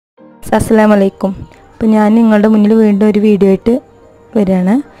അസ്സലാമലൈക്കും. അപ്പോൾ ഞാൻ നിങ്ങളുടെ മുന്നിൽ വീണ്ടും ഒരു വീഡിയോ ആയിട്ട്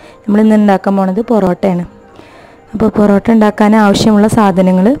വരികയാണ്. നമ്മളിന്ന് ഉണ്ടാക്കാൻ പോണത് പൊറോട്ടയാണ്. അപ്പോൾ പൊറോട്ട ഉണ്ടാക്കാൻ ആവശ്യമുള്ള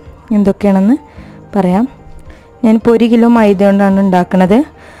സാധനങ്ങൾ എന്തൊക്കെയാണെന്ന് പറയാം. ഞാനിപ്പോൾ 1 കിലോ മൈദ കൊണ്ടാണ് ഉണ്ടാക്കുന്നത്.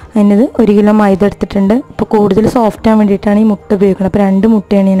 അതിനത് 1 കിലോ മൈദ എടുത്തിട്ടുണ്ട്. അപ്പോൾ കൂടുതൽ സോഫ്റ്റ് ആവാൻ വേണ്ടിയിട്ടാണ് ഈ മുട്ട ഉപയോഗിക്കുന്നത്. അപ്പോൾ 2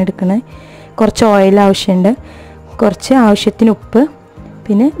 മുട്ടയാണ് ഞാൻ എടുക്കുന്നത്. കുറച്ച് ഓയിൽ ആവശ്യമുണ്ട്, കുറച്ച് ആവശ്യത്തിന് ഉപ്പ്,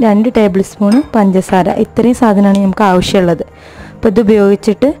 പിന്നെ 2 ടേബിൾ സ്പൂൺ പഞ്ചസാര. ഇത്രയും സാധനമാണ് നമുക്ക് ആവശ്യമുള്ളത്. അപ്പോൾ ഇത്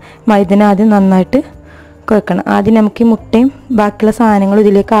ഉപയോഗിച്ചിട്ട് മൈദനെ ആദ്യം നന്നായിട്ട് കുഴക്കണം. ആദ്യം നമുക്ക് ഈ മുട്ടയും ബാക്കിയുള്ള സാധനങ്ങളും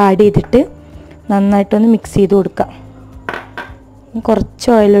ഇതിലേക്ക് ആഡ് ചെയ്തിട്ട് നന്നായിട്ടൊന്ന് മിക്സ് ചെയ്ത് കൊടുക്കാം. കുറച്ച്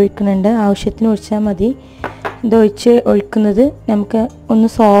ഓയിൽ ഒഴിക്കുന്നുണ്ട്, ആവശ്യത്തിന് ഒഴിച്ചാൽ മതി. ഇത് ഒഴിക്കുന്നത് നമുക്ക് ഒന്ന്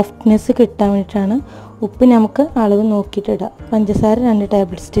സോഫ്റ്റ്നെസ് കിട്ടാൻ വേണ്ടിയിട്ടാണ്. ഉപ്പ് നമുക്ക് അളവ് നോക്കിയിട്ട് ഇടാം. പഞ്ചസാര 2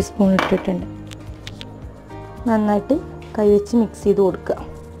 ടേബിൾ സ്പൂൺ ഇട്ടിട്ടുണ്ട്. നന്നായിട്ട് കൈവച്ച് മിക്സ് ചെയ്ത് കൊടുക്കുക.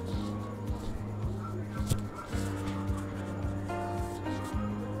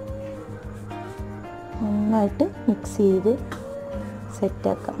 നന്നായിട്ട് മിക്സ് ചെയ്ത്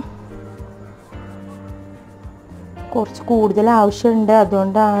സെറ്റാക്കാം. കുറച്ച് കൂടുതൽ ആവശ്യമുണ്ട്,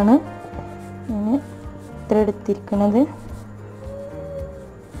 അതുകൊണ്ടാണ് ഞാൻ ഇത്ര എടുത്തിരിക്കുന്നത്.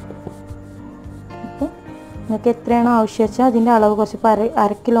 അപ്പോൾ നിങ്ങൾക്ക് എത്രയാണോ ആവശ്യം വെച്ചാൽ അതിൻ്റെ അളവ് കുറച്ച്. ഇപ്പോൾ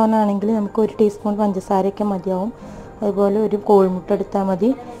അര കിലോനാണെങ്കിൽ നമുക്ക് 1 ടീസ്പൂൺ പഞ്ചസാരയൊക്കെ മതിയാവും. അതുപോലെ ഒരു കോഴിമുട്ട എടുത്താൽ മതി.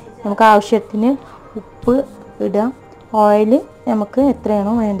 നമുക്ക് ആവശ്യത്തിന് ഉപ്പ് ഇടാം. ഓയിൽ നമുക്ക്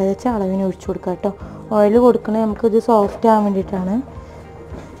എത്രയാണോ വേണ്ടത് വെച്ചാൽ അളവിന് ഒഴിച്ചു കൊടുക്കാം കേട്ടോ. ഓയിൽ കൊടുക്കണത് നമുക്കിത് സോഫ്റ്റ് ആവാൻ വേണ്ടിയിട്ടാണ്.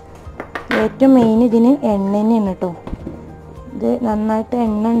 ഏറ്റവും മെയിൻ ഇതിന് എണ്ണ തന്നെയാണ് കേട്ടോ. ഇത് നന്നായിട്ട്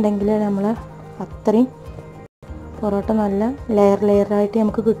എണ്ണ ഉണ്ടെങ്കിൽ നമ്മൾ അത്രയും പൊറോട്ട നല്ല ലെയറായിട്ട്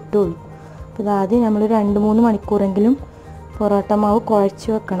നമുക്ക് കിട്ടുള്ളൂ. അപ്പോൾ ഇതാദ്യം നമ്മൾ 2-3 മണിക്കൂറെങ്കിലും പൊറോട്ട മാവ് കുഴച്ച്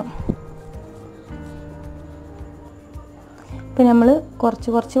വെക്കണം. ഇപ്പോൾ നമ്മൾ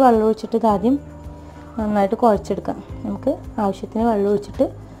കുറച്ച് വെള്ളം ഒഴിച്ചിട്ട് ഇതാദ്യം നന്നായിട്ട് കുഴച്ചെടുക്കാം. നമുക്ക് ആവശ്യത്തിന് വെള്ളം ഒഴിച്ചിട്ട്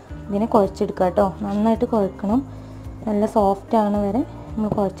ഇതിനെ കുഴച്ചെടുക്കാം കേട്ടോ. നന്നായിട്ട് കുഴക്കണം, നല്ല സോഫ്റ്റ് ആവണ വരെ നമ്മൾ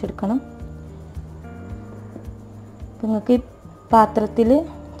കുഴച്ചെടുക്കണം. അപ്പോൾ നിങ്ങൾക്ക് ഈ പാത്രത്തിൽ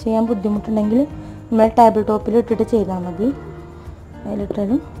ചെയ്യാൻ ബുദ്ധിമുട്ടുണ്ടെങ്കിൽ നമ്മൾ ടേബിൾ ടോപ്പിൽ ഇട്ടിട്ട് ചെയ്താൽ മതി.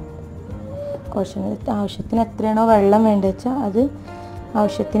 അതിലിട്ടാലും കുഴച്ച് ആവശ്യത്തിന് എത്രയാണോ വെള്ളം വേണ്ടത് വെച്ചാൽ അത്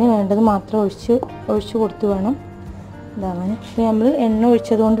ആവശ്യത്തിന് വേണ്ടത് മാത്രം ഒഴിച്ച് കൊടുത്ത് വേണം ഇതാവാൻ. ഇപ്പോൾ നമ്മൾ എണ്ണ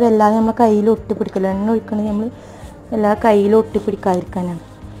ഒഴിച്ചത് കൊണ്ട് എല്ലാവരും നമ്മളെ കയ്യിൽ ഒട്ടിപ്പിടിക്കില്ല. എണ്ണ ഒഴിക്കണത് നമ്മൾ എല്ലാ കയ്യിലും ഒട്ടിപ്പിടിക്കാതിരിക്കാനാണ്.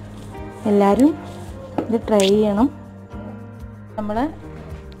 എല്ലാവരും ഇത് ട്രൈ ചെയ്യണം. നമ്മൾ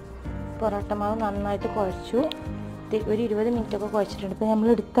പൊറോട്ട മാവ് നന്നായിട്ട് കുഴച്ചു ഒരു 20 മിനിറ്റൊക്കെ കുഴച്ചിട്ടുണ്ട്. ഇപ്പോൾ നമ്മൾ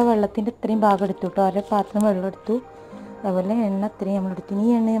എടുത്ത വെള്ളത്തിൻ്റെ ഇത്രയും ഭാഗം എടുത്തു കേട്ടോ. ഓരോ പാത്രം വെള്ളം എടുത്തു, അതുപോലെ എണ്ണ ഇത്രയും നമ്മൾ എടുത്തു. ഈ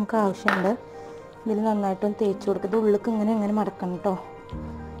എണ്ണ നമുക്ക് ആവശ്യമുണ്ട്. ഇതിൽ നന്നായിട്ടൊന്ന് തേച്ച് കൊടുക്കുക. ഇത് ഉള്ളിലേക്ക് ഇങ്ങനെ മടക്കണം കേട്ടോ,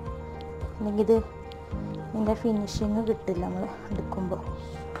 അല്ലെങ്കിൽ ഇതിൻ്റെ ഫിനിഷിങ് കിട്ടില്ല നമ്മൾ എടുക്കുമ്പോൾ.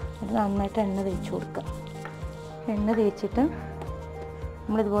 അത് നന്നായിട്ട് എണ്ണ തേച്ച് കൊടുക്കുക. എണ്ണ തേച്ചിട്ട്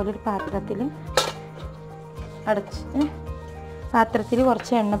നമ്മളിതുപോലൊരു പാത്രത്തിൽ പാത്രത്തിൽ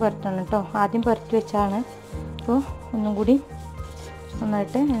കുറച്ച് എണ്ണ പുരട്ടണം കേട്ടോ. ആദ്യം പുരട്ടി വെച്ചാണ്. അപ്പോൾ ഒന്നും കൂടി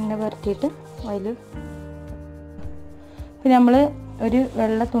നന്നായിട്ട് എണ്ണ പുരട്ടിയിട്ട് അതിൽ ഇപ്പോൾ നമ്മൾ ഒരു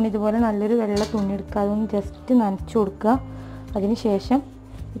വെള്ള തുണി, ഇതുപോലെ നല്ലൊരു വെള്ള തുണി എടുക്കുക. അതൊന്ന് ജസ്റ്റ് നനച്ച് കൊടുക്കുക. അതിന് ശേഷം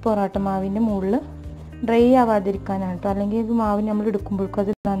ഈ പൊറോട്ട മാവിൻ്റെ മുകളിൽ ഡ്രൈ ആവാതിരിക്കാനാണ് കേട്ടോ. അല്ലെങ്കിൽ ഇത് മാവ് നമ്മൾ എടുക്കുമ്പോഴേക്കും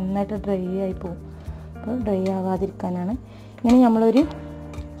അത് നന്നായിട്ട് ഡ്രൈ ആയി പോകും. അപ്പോൾ ഡ്രൈ ആവാതിരിക്കാനാണ്. ഇങ്ങനെ നമ്മളൊരു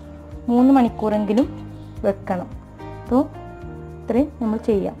 3 മണിക്കൂറെങ്കിലും വെക്കണം. അപ്പോൾ ഇത്രയും നമ്മൾ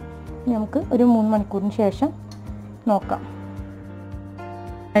ചെയ്യാം. നമുക്ക് ഒരു 3 മണിക്കൂറിന് ശേഷം നോക്കാം.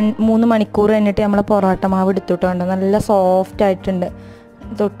 3 മണിക്കൂർ കഴിഞ്ഞിട്ട് നമ്മൾ പൊറോട്ട മാവ് എടുത്തിട്ടുണ്ട്. നല്ല സോഫ്റ്റ് ആയിട്ടുണ്ട്.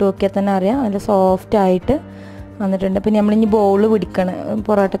 തൊട്ട് നോക്കിയാൽ തന്നെ അറിയാം നല്ല സോഫ്റ്റ് ആയിട്ട് വന്നിട്ടുണ്ട്. അപ്പോൾ നമ്മളിനി ബൗൾ പിടിക്കണം.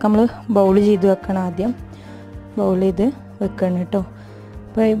 പൊറോട്ടക്ക് നമ്മൾ ബൗൾ ചെയ്ത് വെക്കണം. ആദ്യം ബൗൾ ചെയ്ത് വെക്കണം കേട്ടോ.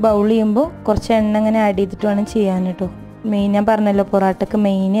 അപ്പോൾ ഈ ബൗൾ ചെയ്യുമ്പോൾ കുറച്ച് എണ്ണ ഇങ്ങനെ ആഡ് ചെയ്തിട്ട് വേണം ചെയ്യാൻ കേട്ടോ. മെയിൻ ഞാൻ പറഞ്ഞല്ലോ പൊറോട്ടക്ക്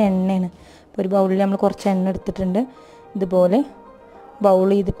മെയിൻ എണ്ണയാണ്. അപ്പോൾ ഒരു ബൗളിൽ നമ്മൾ കുറച്ച് എണ്ണ എടുത്തിട്ടുണ്ട്. ഇതുപോലെ ബൗൾ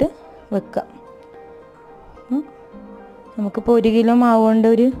ചെയ്തിട്ട് വെക്കാം. നമുക്കിപ്പോൾ 1 കിലോ മാവ് കൊണ്ട്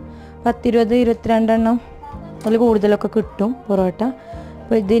ഒരു 10-20-22 എണ്ണം അതിൽ കൂടുതലൊക്കെ കിട്ടും പൊറോട്ട.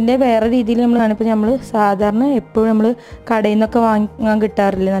 അപ്പോൾ ഇതിൻ്റെ വേറെ രീതിയിൽ നമ്മൾ കാണിപ്പോൾ നമ്മൾ സാധാരണ എപ്പോഴും നമ്മൾ കടയിൽ നിന്നൊക്കെ വാങ്ങാൻ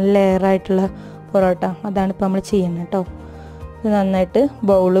കിട്ടാറില്ല നല്ല ലെയറായിട്ടുള്ള പൊറോട്ട. അതാണ് ഇപ്പോൾ നമ്മൾ ചെയ്യുന്നത് കേട്ടോ. ഇത് നന്നായിട്ട്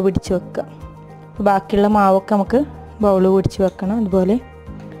ബൗൾ പിടിച്ച് വെക്കുക. ബാക്കിയുള്ള മാവൊക്കെ നമുക്ക് ബൗൾ പിടിച്ച് വെക്കണം. അതുപോലെ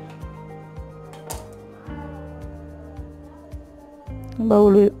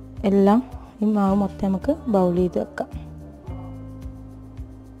ബൗൾ എല്ലാം ഈ മാവ് മൊത്തം നമുക്ക് ബൗൾ ചെയ്ത് വെക്കാം.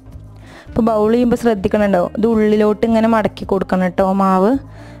 ഇപ്പോൾ ബൗൾ ചെയ്യുമ്പോൾ ശ്രദ്ധിക്കണുണ്ടോ, ഇത് ഉള്ളിലോട്ട് ഇങ്ങനെ മടക്കി കൊടുക്കണം കേട്ടോ. മാവ്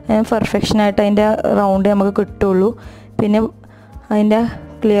പെർഫെക്ഷനായിട്ട് അതിൻ്റെ റൗണ്ട് നമുക്ക് കിട്ടുള്ളൂ. പിന്നെ അതിൻ്റെ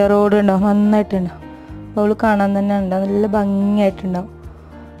ക്ലിയറോട് ഉണ്ടാവും, നന്നായിട്ടുണ്ടാവും. ബൗൾ കാണാൻ തന്നെ ഉണ്ടാവും, നല്ല ഭംഗിയായിട്ടുണ്ടാവും.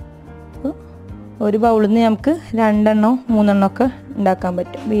 അപ്പോൾ ഒരു ബൗളിൽ നിന്ന് നമുക്ക് 2 എണ്ണോ 3 എണ്ണോ ഒക്കെ ഉണ്ടാക്കാൻ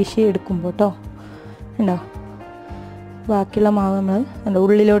പറ്റും വീശി എടുക്കുമ്പോൾ കേട്ടോ. ഉണ്ടോ? ബാക്കിയുള്ള മാവ് നമ്മൾ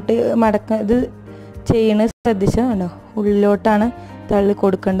ഉള്ളിലോട്ട് ഇത് ചെയ്യണത് ശ്രദ്ധിച്ചാൽ ഉണ്ടോ, ഉള്ളിലോട്ടാണ് തള്ളി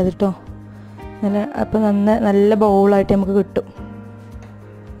കൊടുക്കേണ്ടത് കേട്ടോ. അപ്പോൾ നല്ല ബൗളായിട്ട് നമുക്ക് കിട്ടും.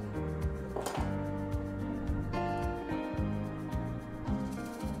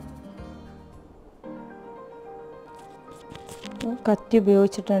 കത്തി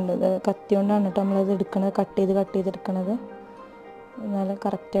ഉപയോഗിച്ചിട്ടുണ്ട്. കത്തി കൊണ്ടാണ് കേട്ടോ നമ്മളത് എടുക്കണത്, കട്ട് ചെയ്തെടുക്കണത്. എന്നാലും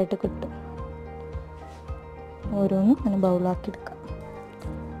കറക്റ്റായിട്ട് കിട്ടും. ഓരോന്നും അങ്ങനെ ബൗളാക്കി എടുക്കാം.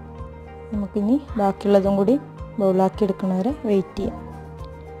 നമുക്കിനി ബാക്കിയുള്ളതും കൂടി ബൗളാക്കി എടുക്കണവരെ വെയിറ്റ് ചെയ്യാം.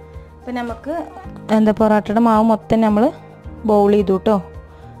 അപ്പം നമുക്ക് പൊറോട്ടയുടെ മാവ് മൊത്തം നമ്മൾ ബൗൾ ചെയ്തു കേട്ടോ.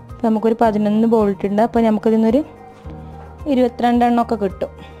 അപ്പോൾ നമുക്കൊരു 11 ബൗൾ ഇട്ടിട്ടുണ്ട്. അപ്പോൾ നമുക്കിതിൽ നിന്നൊരു 22 എണ്ണമൊക്കെ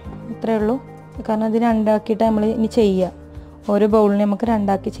കിട്ടും. ഇത്രയേ ഉള്ളൂ. കാരണം ഇത് 2 ആക്കിയിട്ട് നമ്മൾ ഇനി ചെയ്യുക. ഓരോ ബൗളിനെ നമുക്ക്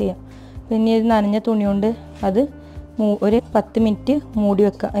 2 ആക്കി ചെയ്യാം. പിന്നെ ഇത് നനഞ്ഞ തുണി കൊണ്ട് അത് ഒരു 10 മിനിറ്റ് മൂടി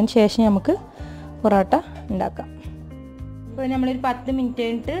വെക്കുക. അതിന് ശേഷം നമുക്ക് പൊറോട്ട ഉണ്ടാക്കാം. അപ്പോൾ നമ്മളൊരു 10 മിനിറ്റ്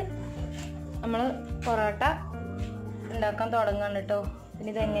കഴിഞ്ഞിട്ട് നമ്മൾ പൊറോട്ട ഉണ്ടാക്കാൻ തുടങ്ങുകയാണ് കേട്ടോ.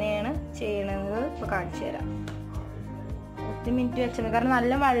 പിന്നെ ഇതെങ്ങനെയാണ് ചെയ്യണമെന്നത് ഇപ്പോൾ കാണിച്ചു തരാം. 10 മിനിറ്റ് വെച്ചാൽ മതി. കാരണം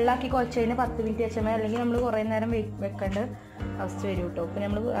നല്ല വെള്ളമാക്കി കുഴച്ച് കഴിഞ്ഞാൽ 10 മിനിറ്റ് വെച്ചാൽ മതി. അല്ലെങ്കിൽ നമ്മൾ കുറേ നേരം വെക്കേണ്ട അവസ്ഥ വരും കേട്ടോ. അപ്പോൾ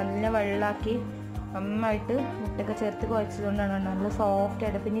നമ്മൾ നല്ല വെള്ളമാക്കി നന്നായിട്ട് മുട്ടയൊക്കെ ചേർത്ത് കുഴച്ചതുകൊണ്ടാണ് നല്ല സോഫ്റ്റ്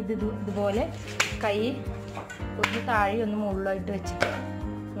ആയിട്ട്. പിന്നെ ഇതുപോലെ കൈ ഒന്ന് താഴെ ഒന്ന് മുകളിലായിട്ട് വെച്ചിട്ട്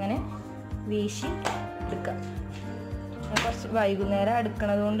അങ്ങനെ വീശി എടുക്കാം. കുറച്ച് വൈകുന്നേരം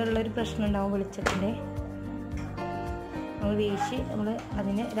എടുക്കണത് കൊണ്ടുള്ളൊരു പ്രശ്നം ഉണ്ടാവും വെളിച്ചത്തിൻ്റെ. നമ്മൾ വീശി നമ്മൾ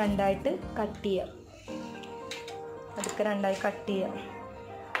അതിനെ 2ആയിട്ട് കട്ട് ചെയ്യാം. അതൊക്കെ 2ആയി കട്ട് ചെയ്യാം.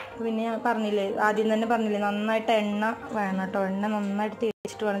 പിന്നെ ഞാൻ പറഞ്ഞില്ലേ, ആദ്യം തന്നെ പറഞ്ഞില്ലേ, നന്നായിട്ട് എണ്ണ വേണം കേട്ടോ. എണ്ണ നന്നായിട്ട്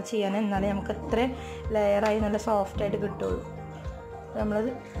തേച്ചിട്ട് വേണം ചെയ്യാൻ. എന്നാലേ നമുക്ക് അത്ര ലെയറായി നല്ല സോഫ്റ്റായിട്ട് കിട്ടുള്ളൂ. നമ്മളത്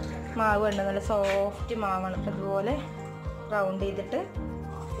മാവ് വേണ്ട നല്ല സോഫ്റ്റ് മാവാണ്. അപ്പോൾ അതുപോലെ റൗണ്ട് ചെയ്തിട്ട്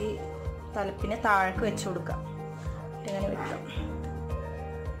ഈ തലപ്പിനെ താഴേക്ക് വെച്ച് കൊടുക്കാം. ഇങ്ങനെ വെക്കാം.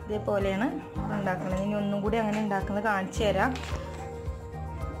 ഇതേപോലെയാണ് ഉണ്ടാക്കുന്നത്. ഇനി ഒന്നും കൂടി അങ്ങനെ ഉണ്ടാക്കുന്നത് കാണിച്ചു തരാം.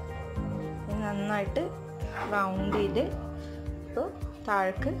 നന്നായിട്ട് റൗണ്ട് ചെയ്ത് ഇപ്പോൾ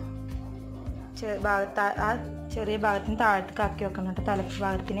താഴേക്ക് ആ ചെറിയ ഭാഗത്തിന് താഴത്തേക്ക് ആക്കി വെക്കണം കേട്ടോ. തലപ്പ്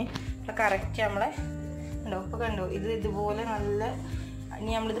ഭാഗത്തിന് അപ്പോൾ കറക്റ്റ് നമ്മളെ ഉണ്ടോ. ഇപ്പോൾ കണ്ടോ, ഇതുപോലെ നല്ല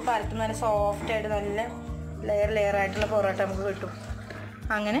ഇനി നമ്മളിത് പരത്തുന്ന നല്ല സോഫ്റ്റായിട്ട് നല്ല ലെയറായിട്ടുള്ള പൊറോട്ട നമുക്ക് കിട്ടും.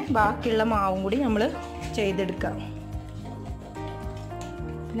 അങ്ങനെ ബാക്കിയുള്ള മാവും കൂടി നമ്മൾ ചെയ്തെടുക്കാം.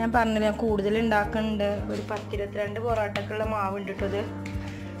 ഞാൻ പറഞ്ഞില്ല, ഞാൻ കൂടുതൽ ഉണ്ടാക്കുന്നുണ്ട്. ഒരു 10-22 പൊറോട്ടക്കുള്ള മാവുണ്ട് കേട്ടോ. ഇത്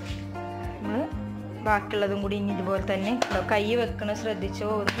നമ്മൾ ബാക്കിയുള്ളതും കൂടി ഇനി ഇതുപോലെ തന്നെ കൈ വെക്കണം ശ്രദ്ധിച്ചോ.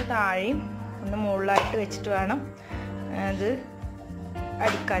 ഒന്ന് താഴെയും ഒന്ന് മുകളിലായിട്ട് വെച്ചിട്ട് വേണം അത്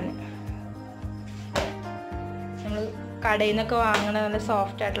അടിക്കാൻ. നമ്മൾ കടയിൽ നിന്നൊക്കെ വാങ്ങണ നല്ല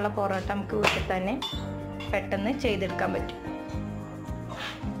സോഫ്റ്റ് ആയിട്ടുള്ള പൊറോട്ട നമുക്ക് വീട്ടിൽ തന്നെ പെട്ടെന്ന് ചെയ്തെടുക്കാൻ പറ്റും.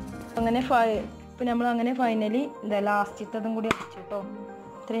 അങ്ങനെ ഇപ്പം നമ്മൾ അങ്ങനെ ഫൈനലി ഇതാ ലാസ്റ്റത്തതും കൂടി അടിച്ചു കേട്ടോ.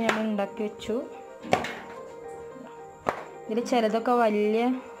 ഇത്രയും നമ്മൾ ഉണ്ടാക്കി വെച്ചു. ഇതിൽ ചിലതൊക്കെ വലിയ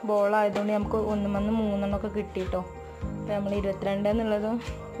ബോളായതുകൊണ്ട് നമുക്ക് 1 3 കിട്ടി കേട്ടോ. അപ്പോൾ നമ്മൾ 22 എന്നുള്ളതും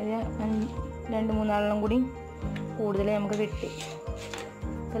ഒരു 2-3 കൂടി കൂടുതൽ നമുക്ക് കിട്ടി.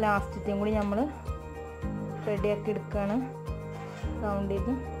 അപ്പോൾ ലാസ്റ്റത്തെയും കൂടി നമ്മൾ റെഡിയാക്കി എടുക്കുകയാണ്. റൗണ്ട്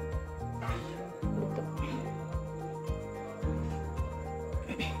ചെയ്ത് എടുത്തു.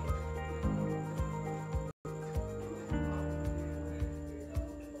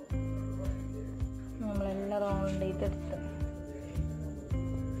 നമ്മളെല്ലാം റൗണ്ട് ചെയ്തെടുത്ത്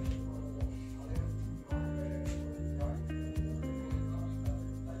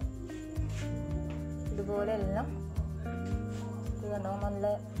ഇതുപോലെ എല്ലാം കണ്ടോ നല്ല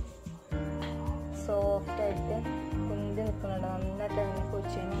സോഫ്റ്റായിട്ട് കുന്തി നിൽക്കുന്നുണ്ട്. നന്നായിട്ട് എണ്ണ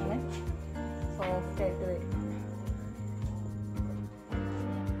പൊരിച്ച് കഴിഞ്ഞാൽ സോഫ്റ്റായിട്ട് വരും.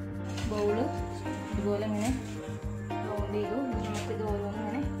 ബൗള് ഇതുപോലെ ഇങ്ങനെ റൗണ്ട് ചെയ്തു. നമുക്കിത് ഓരോന്നും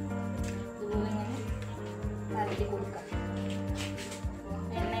ഇങ്ങനെ ഇതുപോലെ ഇങ്ങനെ പരത്തി കൊടുക്കാം.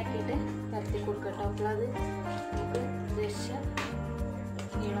 എണ്ണ ആക്കിയിട്ട് പരത്തി കൊടുക്കട്ടോ. അപ്പോൾ അത് നമുക്ക് ദശ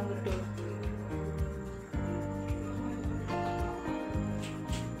നീളം കിട്ടുള്ളൂ.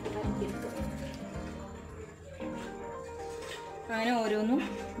 അങ്ങനെ ഓരോന്നും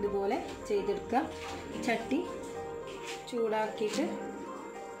ഇതുപോലെ ചെയ്തെടുക്കുക. ചട്ടി ചൂടാക്കിയിട്ട്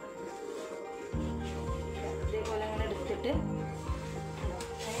ഇതേപോലെ അങ്ങനെ എടുത്തിട്ട്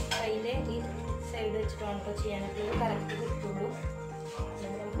അതിൻ്റെ ഈ സൈഡ് വെച്ചിട്ട് വേണം ചെയ്യാനായിട്ട് കറക്റ്റ് കിട്ടുള്ളൂ.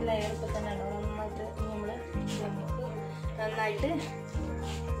 നമുക്ക് ലെയർ ഇപ്പോൾ തന്നെ ഉണ്ടാവും. നന്നായിട്ട്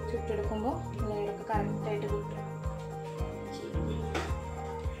ചുട്ടെടുക്കുമ്പോൾ ലെയറൊക്കെ കറക്റ്റായിട്ട് കിട്ടും.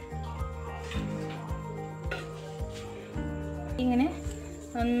 ഇങ്ങനെ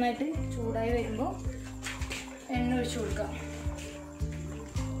നന്നായിട്ട് ചൂടായി വരുമ്പോൾ എണ്ണ ഒഴിച്ചു കൊടുക്കാം.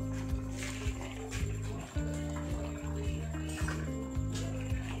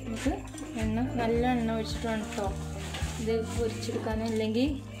 നമുക്ക് നല്ല എണ്ണ ഒഴിച്ചിട്ട് വേണം കേട്ടോ ഇത് പൊരിച്ചെടുക്കാൻ, അല്ലെങ്കിൽ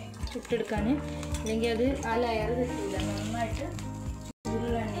ചുട്ടെടുക്കാൻ. അല്ലെങ്കിൽ അത് ആ ലെയർ കിട്ടില്ല. നന്നായിട്ട്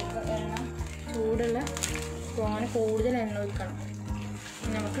ചൂടുള്ള ചൂടുള്ള കൂടുതൽ എണ്ണ ഒഴിക്കണം.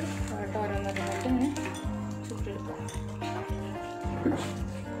 നമുക്ക് ഓരോന്നോരോന്നായിട്ട് ഇങ്ങനെ ചുട്ടെടുക്കാം.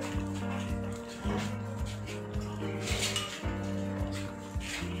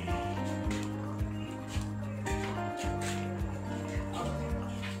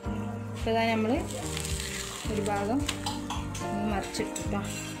 ഇപ്പോൾ ഇതാ നമ്മൾ ഒരു ഭാഗം മറിച്ചിട്ടിട്ടോ.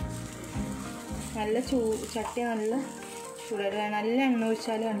 നല്ല ചട്ടി നല്ല ചൂടായിട്ട് നല്ല എണ്ണ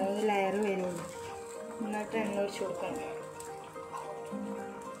ഒഴിച്ചാലും ഉണ്ടാവും ലെയർ വരുള്ളൂ. നന്നായിട്ട് എണ്ണ ഒഴിച്ച് കൊടുക്കണം.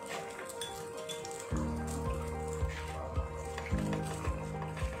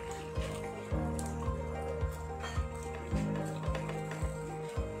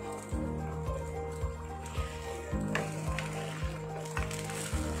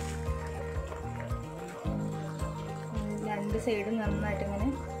 രണ്ട് സൈഡും നന്നായിട്ട് ഇങ്ങനെ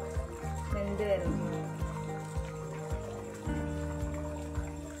വെന്ത് വരുന്നു.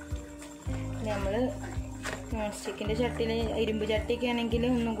 നമ്മൾ നോൺ സ്റ്റിക്കിൻ്റെ ചട്ടിയിൽ ഇരുമ്പ് ചട്ടിയൊക്കെ ആണെങ്കിൽ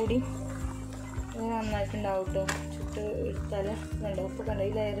ഒന്നും കൂടി നന്നായിട്ടുണ്ടാവും കേട്ടോ. ചുട്ട് എടുത്താൽ കണ്ടോ, ഉപ്പ് കണ്ടോ,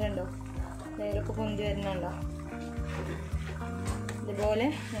 ഈ ലെയറുണ്ടോ, ലെയറൊക്കെ പൊന്തി വരുന്നുണ്ടോ. ഇതുപോലെ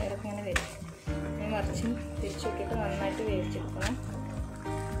ലെയറൊക്കെ ഇങ്ങനെ വരും. മറിച്ച് തിരിച്ചു നോക്കിയിട്ട് നന്നായിട്ട് വേവിച്ചെടുക്കണം.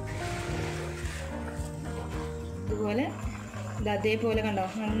 ഇതുപോലെ അതേപോലെ കണ്ടോ,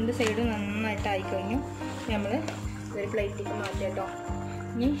 രണ്ട് സൈഡും നന്നായിട്ട് ആയിക്കഴിഞ്ഞു. നമ്മൾ ഒരു പ്ലേറ്റിലേക്ക് മാറ്റാം കേട്ടോ.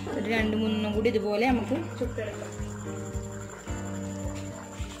 ഇനി ഒരു 2-3 കൂടി ഇതുപോലെ നമുക്ക് ചുട്ടെടുക്കാം.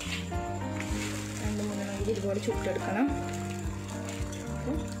 2-3 കൂടി ഇതുപോലെ ചുട്ടെടുക്കണം.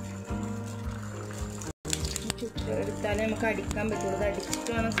 ചുട്ടെടുത്താലേ നമുക്ക് അടിക്കാൻ പറ്റുള്ളൂ. ഇത് അടിച്ചിട്ട്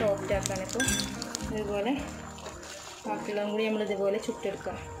വേണം സോഫ്റ്റ് ആക്കാൻ. അപ്പോൾ ഇതുപോലെ ബാക്കിയുള്ളതും കൂടി നമ്മൾ ഇതുപോലെ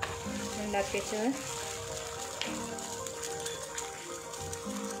ചുട്ടെടുക്കാം. ഉണ്ടാക്കി വെച്ചത്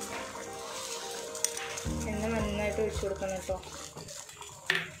എണ്ണ നന്നായിട്ട് ഒഴിച്ചു കൊടുക്കണം കേട്ടോ.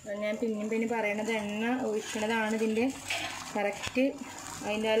 ഞാൻ പിന്നെ പറയണത്, എണ്ണ ഒഴിക്കണതാണ് ഇതിൻ്റെ കറക്റ്റ്,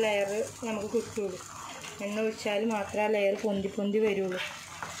 അതിൻ്റെ ആ ലെയർ നമുക്ക് കിട്ടുള്ളൂ. എണ്ണ ഒഴിച്ചാൽ മാത്രമേ ആ ലെയർ പൊന്തി വരുള്ളൂ,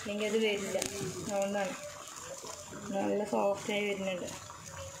 അല്ലെങ്കിൽ അത് വരില്ല. അതുകൊണ്ടാണ് നല്ല സോഫ്റ്റായി വരുന്നുണ്ട്.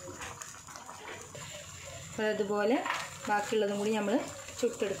 അപ്പോൾ അതുപോലെ ബാക്കിയുള്ളതും കൂടി നമ്മൾ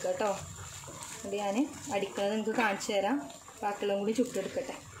ചുട്ടെടുക്കുക കേട്ടോ. അത് ഞാൻ അടിക്കുന്നത് നിങ്ങൾക്ക് കാണിച്ചു തരാം. ബാക്കിയുള്ളതും കൂടി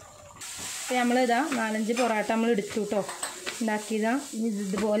ചുട്ടെടുക്കട്ടെ. അപ്പോൾ നമ്മളിതാ 4-5 പൊറോട്ട നമ്മൾ എടുത്തു കേട്ടോ. ഉണ്ടാക്കിയതാ.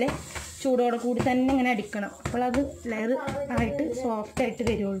 ഇതുപോലെ ചൂടോടെ കൂടി തന്നെ ഇങ്ങനെ അടിക്കണം. അപ്പോൾ അത് ലെയർ ആയിട്ട് സോഫ്റ്റായിട്ട്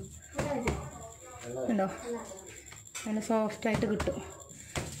വരുള്ളൂ. ഉണ്ടോ, നല്ല സോഫ്റ്റായിട്ട് കിട്ടും.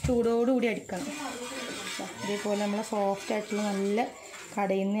 ചൂടോടുകൂടി അടിക്കണം. അതേപോലെ നമ്മൾ സോഫ്റ്റായിട്ടുള്ള നല്ല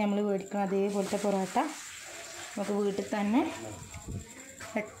കടയിൽ നിന്ന് നമ്മൾ മേടിക്കണം അതേപോലത്തെ പൊറോട്ട നമുക്ക് വീട്ടിൽ തന്നെ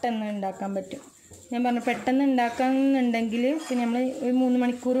പെട്ടെന്ന് ഉണ്ടാക്കാൻ പറ്റും. ഞാൻ പറഞ്ഞു, പെട്ടെന്ന് ഉണ്ടാക്കാമെന്നുണ്ടെങ്കിൽ പിന്നെ നമ്മൾ ഒരു 3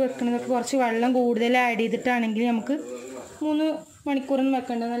 മണിക്കൂർ വെക്കണതൊക്കെ കുറച്ച് വെള്ളം കൂടുതൽ ആഡ് ചെയ്തിട്ടാണെങ്കിൽ നമുക്ക് 3 മണിക്കൂറൊന്നും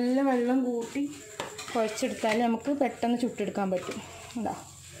വെക്കണ്ട. നല്ല വെള്ളം കൂട്ടി കുഴച്ചെടുത്താൽ നമുക്ക് പെട്ടെന്ന് ചുട്ടെടുക്കാൻ പറ്റും. എന്താ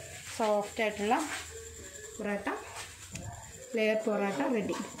സോഫ്റ്റായിട്ടുള്ള പൊറോട്ട, ലെയർ പൊറോട്ട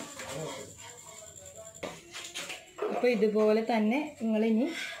റെഡി. അപ്പോൾ ഇതുപോലെ തന്നെ നിങ്ങളിനി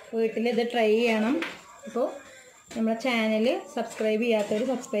വീട്ടിലിത് ട്രൈ ചെയ്യണം. അപ്പോൾ നമ്മുടെ ചാനൽ സബ്സ്ക്രൈബ് ചെയ്യാത്തവർ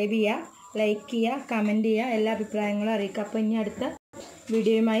സബ്സ്ക്രൈബ് ചെയ്യുക, ലൈക്ക് ചെയ്യുക, കമൻറ്റ് ചെയ്യുക, എല്ലാ അഭിപ്രായങ്ങളും അറിയിക്കുക. അപ്പോൾ ഇനി അടുത്ത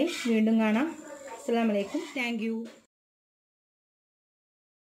വീഡിയോയുമായി വീണ്ടും കാണാം. അസ്സലാമു അലൈക്കും. Thank you.